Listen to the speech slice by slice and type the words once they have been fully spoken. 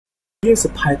Here's a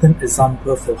Python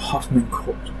example for Huffman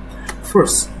code.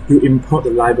 First, you import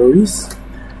the libraries,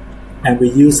 and we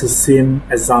use the same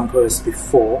example as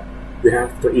before. We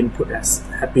have the input as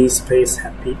happy space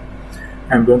happy,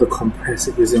 and we're going to compress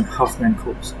it using Huffman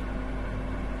code.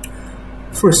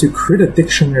 First, you create a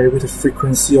dictionary with the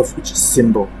frequency of each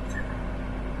symbol.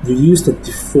 You use the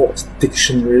default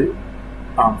dictionary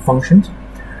function,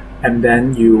 and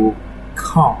then you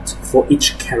count for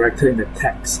each character in the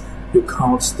text. You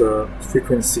count the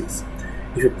frequencies.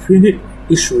 If you print it,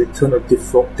 it should return a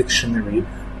default dictionary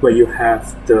where you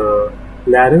have the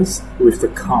letters with the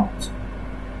count.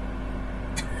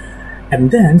 And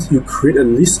then you create a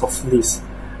list of lists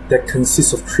that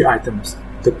consists of 3 items: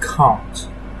 the count,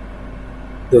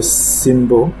 the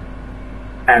symbol,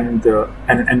 and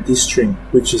an empty string,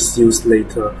 which is used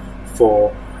later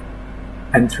for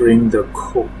entering the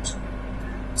code.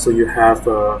 So you have,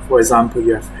 for example,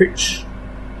 you have H.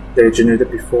 They generated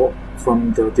before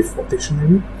from the default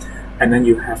dictionary, and then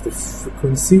you have the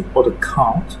frequency or the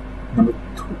count, number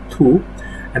 2,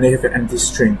 and then you have an empty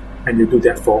string, and you do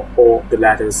that for all the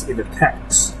letters in the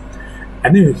text.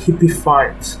 And then you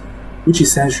heapify it, which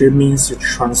essentially means you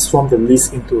transform the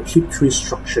list into heap tree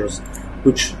structures,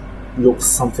 which looks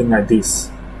something like this,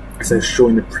 as I showed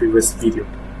in the previous video.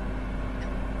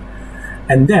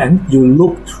 And then you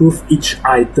look through each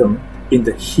item in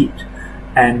the heap,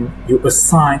 and you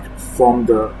assign from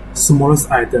the smallest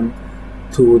item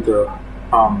to the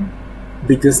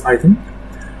biggest item,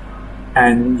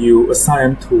 and you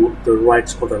assign to the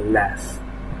right or the left.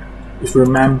 If you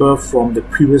remember from the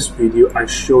previous video, I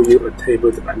showed you a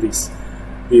table like this.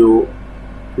 You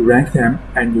rank them,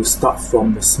 and you start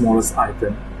from the smallest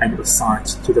item, and you assign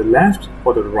to the left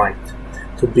or the right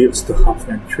to build the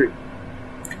Huffman tree.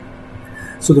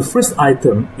 So the first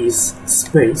item is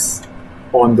space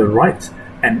on the right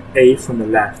and A from the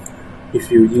left.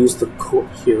 If you use the code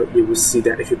here, you will see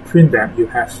that if you print them, you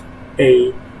have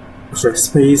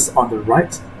space on the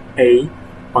right, A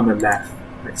on the left.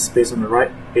 Right, space on the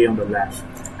right, A on the left.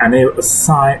 And then you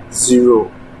assign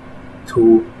 0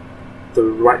 to the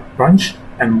right branch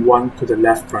and 1 to the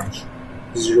left branch.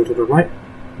 0 to the right,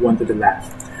 1 to the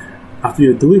left. After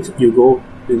you do it, you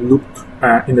look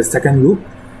in the second loop,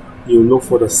 you look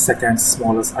for the second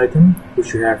smallest item,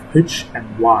 which you have H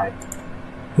and Y.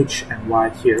 H and Y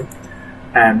here,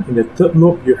 and in the third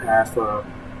loop you have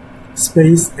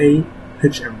space A,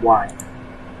 H and Y,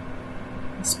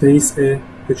 space A,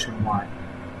 H and Y,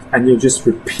 and you just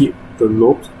repeat the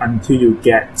loop until you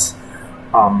get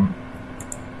to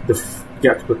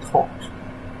the top,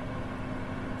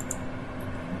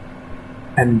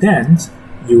 and then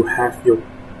you have your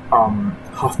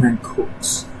Huffman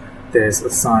codes that is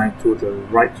assigned to the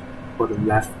right or the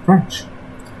left branch.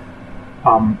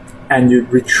 And you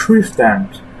retrieve them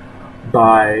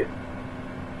by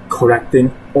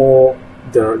collecting all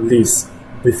the lists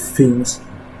within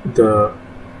the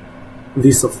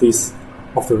list of lists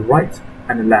of the right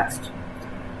and the left.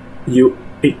 You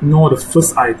ignore the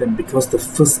first item because the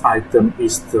first item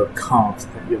is the count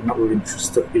that you're not really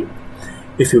interested in.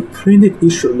 If you print it, it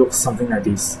should look something like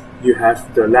this. You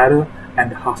have the letter and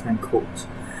the Huffman code,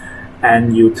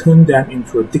 and you turn them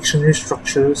into a dictionary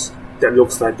structures that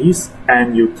looks like this,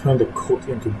 and you turn the code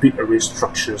into bit array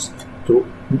structures to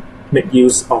make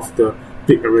use of the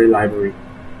bit array library.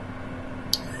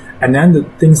 And then the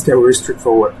things get very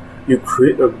straightforward. You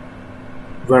create a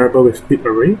variable with bit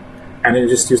array, and then you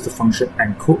just use the function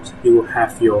encode. You will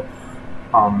have your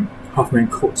Huffman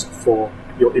codes for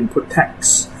your input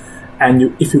text.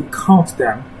 And if you count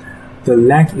them, the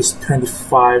length is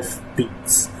 25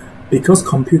 bits because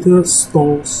computer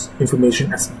stores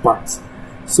information as bytes.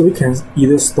 So it can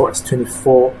either store as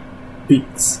 24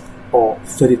 bits or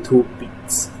 32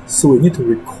 bits. So we need to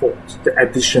record the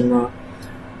additional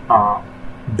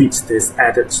bits that is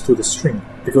added to the string,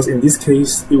 because in this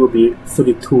case it will be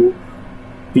 32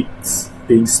 bits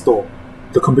being stored.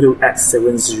 The computer will add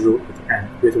 70 at the end.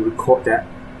 We have to record that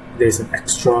there's an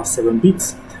extra 7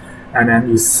 bits, and then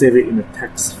you save it in the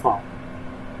text file.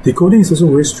 Decoding is also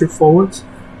very straightforward.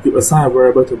 You assign a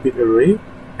variable to bit array,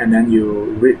 and then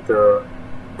you read the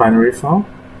binary file,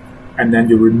 and then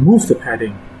you remove the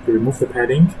padding.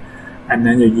 And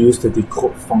then you use the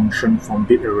decode function from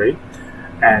bit array,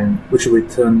 and which will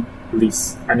return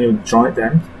list. And you join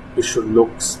them. It should look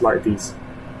like this: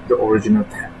 the original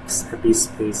text, happy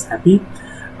space happy,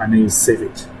 and then you save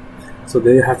it. So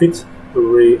there you have it. A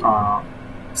very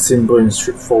simple and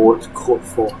straightforward code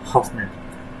for Huffman.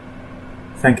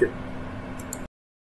 Thank you.